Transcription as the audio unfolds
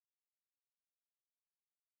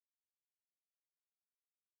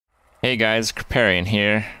Hey guys, Kripparrian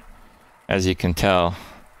here. As you can tell,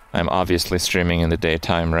 I'm obviously streaming in the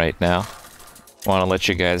daytime right now. Want to let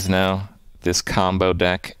you guys know, this combo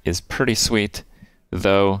deck is pretty sweet,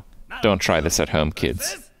 though don't try this at home,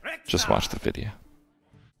 kids. Just watch the video.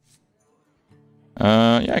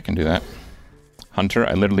 Yeah, I can do that. Hunter,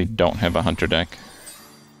 I literally don't have a Hunter deck.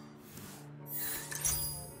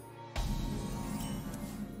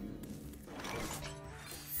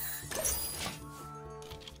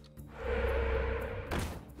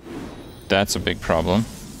 That's a big problem.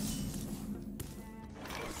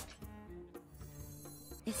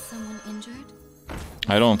 Is someone injured?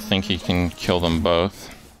 I don't think he can kill them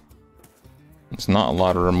both. There's not a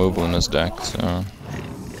lot of removal in his deck, so...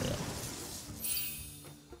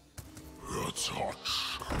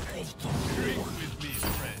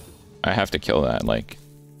 I have to kill that, like,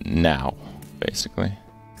 now, basically.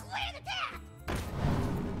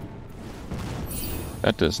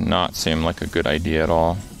 That does not seem like a good idea at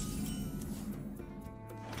all.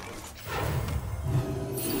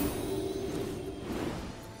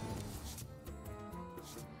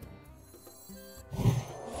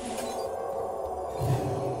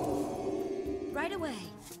 Right away.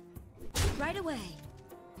 Right away.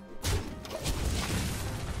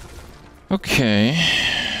 Okay.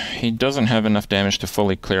 He doesn't have enough damage to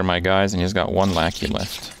fully clear my guys, and he's got one lackey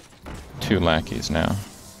left. 2 lackeys now.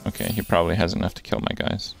 Okay, he probably has enough to kill my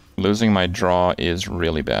guys. Losing my draw is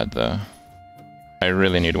really bad, though. I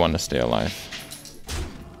really need one to stay alive.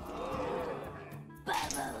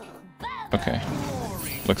 Okay.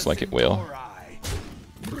 Looks like it will.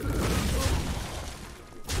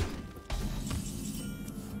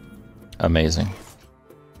 Amazing.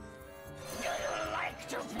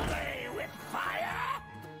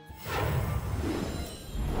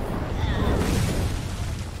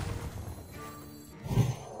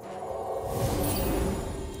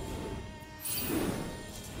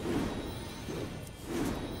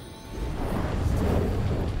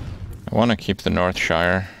 I want to keep the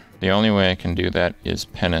Northshire. The only way I can do that is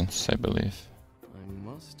penance, I believe. I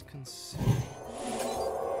must consider.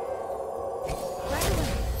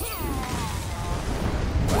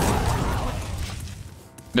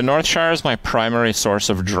 The Northshire is my primary source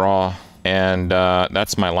of draw, and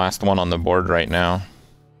that's my last one on the board right now.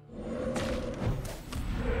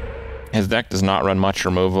 His deck does not run much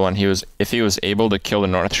removal, and if he was able to kill the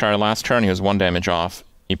Northshire last turn, he was 1 damage off.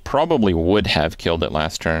 He probably would have killed it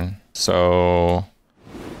last turn. So,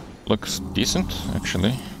 looks decent,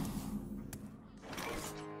 actually.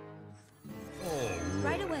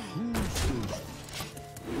 Right away.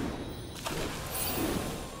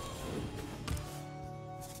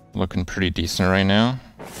 Looking pretty decent right now.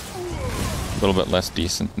 A little bit less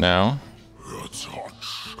decent now.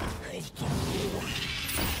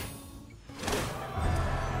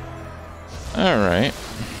 Alright.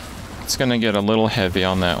 It's gonna get a little heavy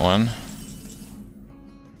on that one.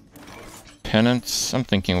 Penance, I'm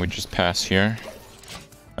thinking we just pass here.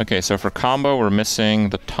 Okay, so for combo, we're missing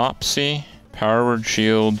the Topsy, Power Word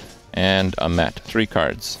Shield, and AMET. 3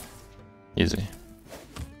 cards. Easy.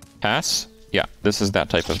 Pass? Yeah, this is that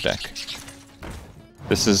type of deck.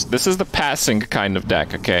 This is the passing kind of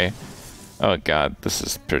deck, okay? Oh god, this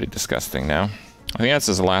is pretty disgusting now. I think that's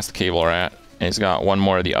his last Cable Rat, and he's got one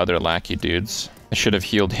more of the other lackey dudes. I should have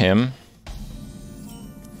healed him.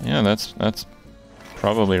 Yeah, that's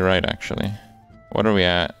probably right, actually. What are we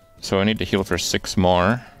at? So I need to heal for 6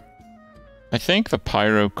 more. I think the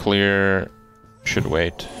Pyro Clear should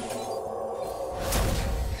wait.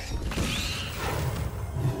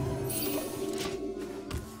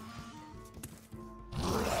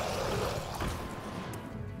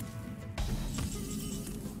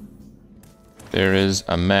 There is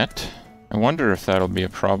a Met. I wonder if that'll be a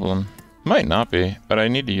problem. Might not be, but I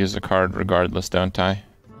need to use a card regardless, don't I?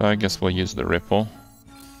 So I guess we'll use the Ripple.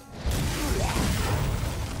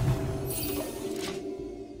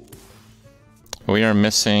 We are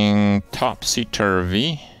missing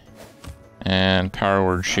Topsy-Turvy and Power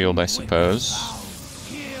Word Shield, I suppose.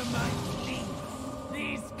 Hear my plea.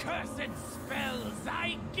 These cursed spells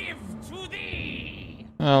I give to thee.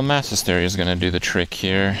 Well, Mass Hysteria is gonna do the trick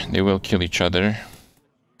here. They will kill each other.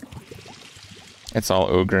 It's all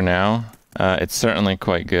Ogre now. It's certainly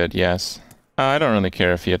quite good, yes. I don't really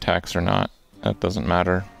care if he attacks or not. That doesn't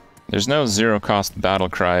matter. There's no zero-cost battle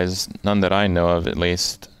cries, none that I know of at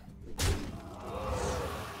least.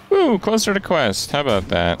 Woo, closer to quest. How about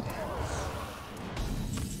that?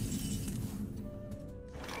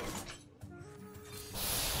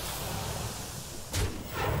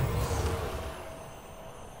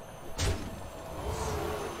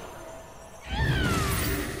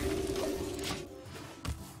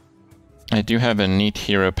 I do have a neat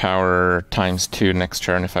hero power ×2 next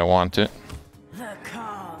turn if I want it. The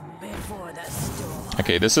calm before the storm.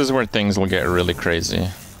 Okay, this is where things will get really crazy.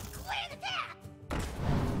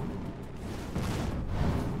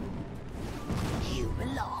 You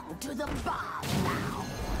belong to the bomb now.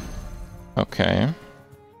 Okay.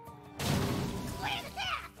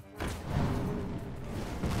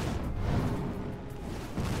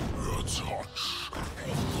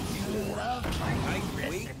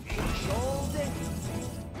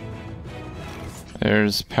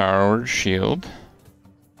 There's Power Shield.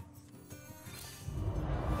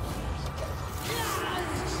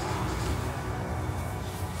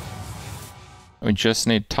 We just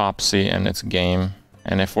need Topsy and it's game.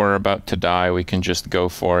 And if we're about to die, we can just go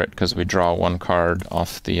for it because we draw one card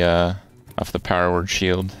off the Power Word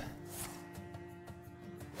Shield.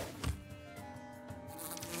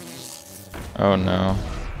 Oh no.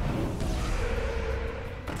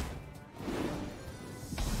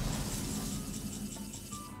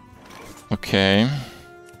 Okay.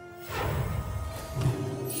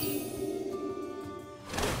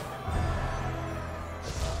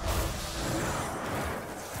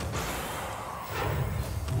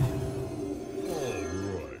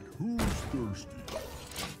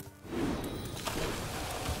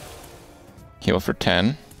 Heal for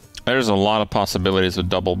 10. There's a lot of possibilities with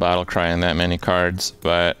double battle cry and that many cards,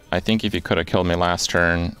 but I think if he could have killed me last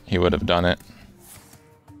turn, he would have done it.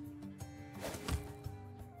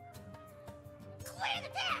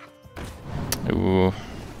 Ooh.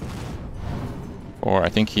 Or I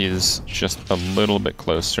think he's just a little bit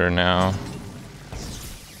closer now.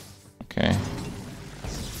 Okay.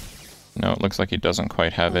 No, it looks like he doesn't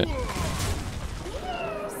quite have it.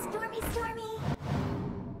 Stormy, stormy.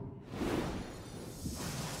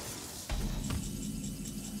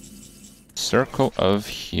 Circle of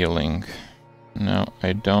Healing. No,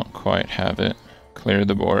 I don't quite have it. Clear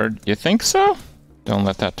the board. You think so? Don't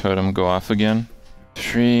let that totem go off again.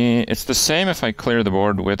 3. It's the same if I clear the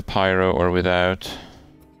board with Pyro or without.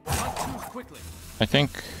 I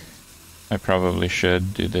think I probably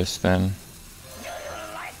should do this then.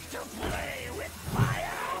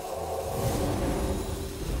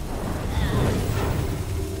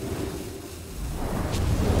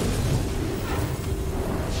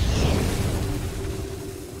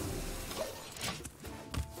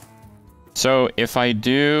 So if I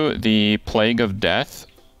do the Plague of Death,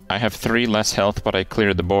 I have 3 less health, but I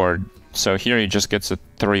clear the board. So here he just gets a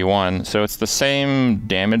 3-1. So it's the same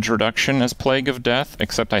damage reduction as Plague of Death,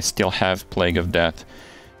 except I still have Plague of Death.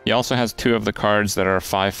 He also has 2 of the cards that are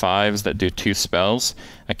 5/5s that do 2 spells.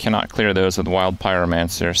 I cannot clear those with Wild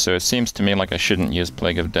Pyromancer, so it seems to me like I shouldn't use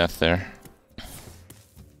Plague of Death there.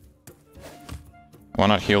 Why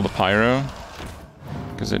not heal the Pyro?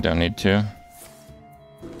 Because I don't need to.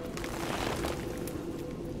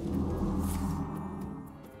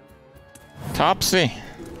 Topsy!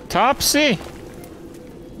 Topsy!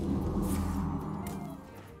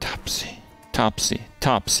 Topsy, Topsy,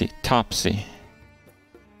 Topsy, Topsy.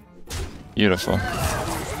 Beautiful.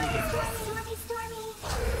 Stormy, stormy.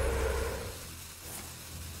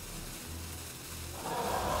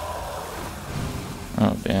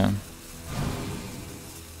 Oh, damn.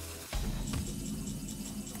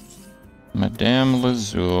 Madame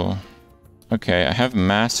Lazul. Okay, I have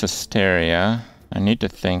Mass Hysteria. I need to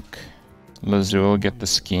think. Lazul, get the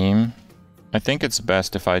scheme. I think it's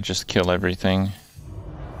best if I just kill everything.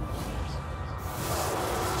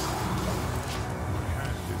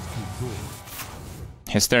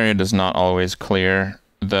 Hysteria does not always clear.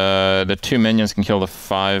 The 2 minions can kill the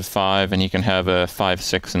 5/5 and he can have a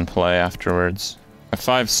 5/6 in play afterwards. A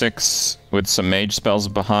 5/6 with some mage spells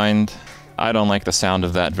behind. I don't like the sound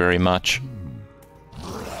of that very much.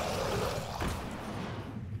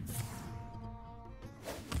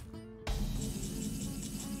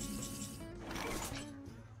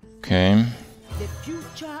 Okay. The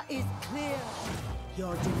future is clear.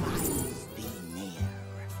 Your demise be near.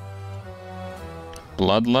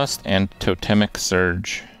 Bloodlust and Totemic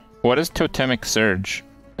Surge. What is Totemic Surge?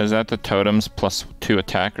 Is that the totems plus 2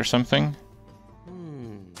 attack or something?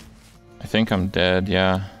 I think I'm dead,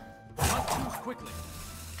 yeah.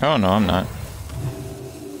 Oh no, I'm not.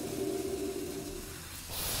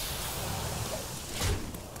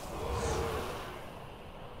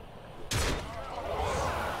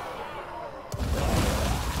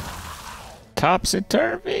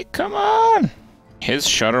 Topsy-turvy, come on! His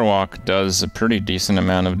Shudderwalk does a pretty decent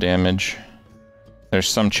amount of damage. There's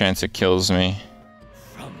some chance it kills me.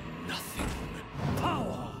 From nothing,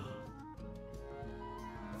 power.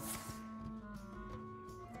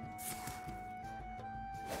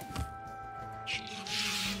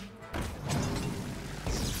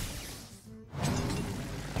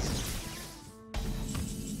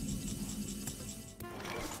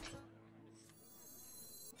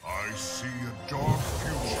 see a dark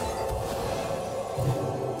future.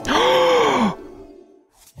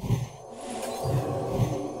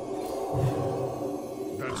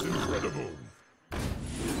 That's incredible.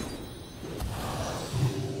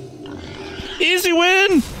 Easy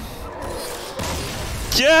win!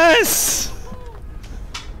 Yes!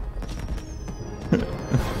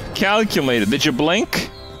 Calculated. Did you blink?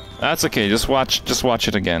 That's okay. Just watch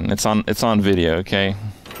it again. It's on video, okay?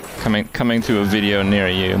 Coming to a video near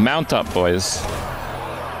you. Mount up, boys.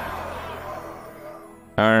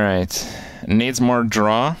 All right. Needs more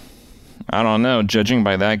draw. I don't know. Judging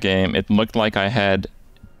by that game, it looked like I had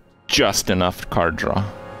just enough card draw.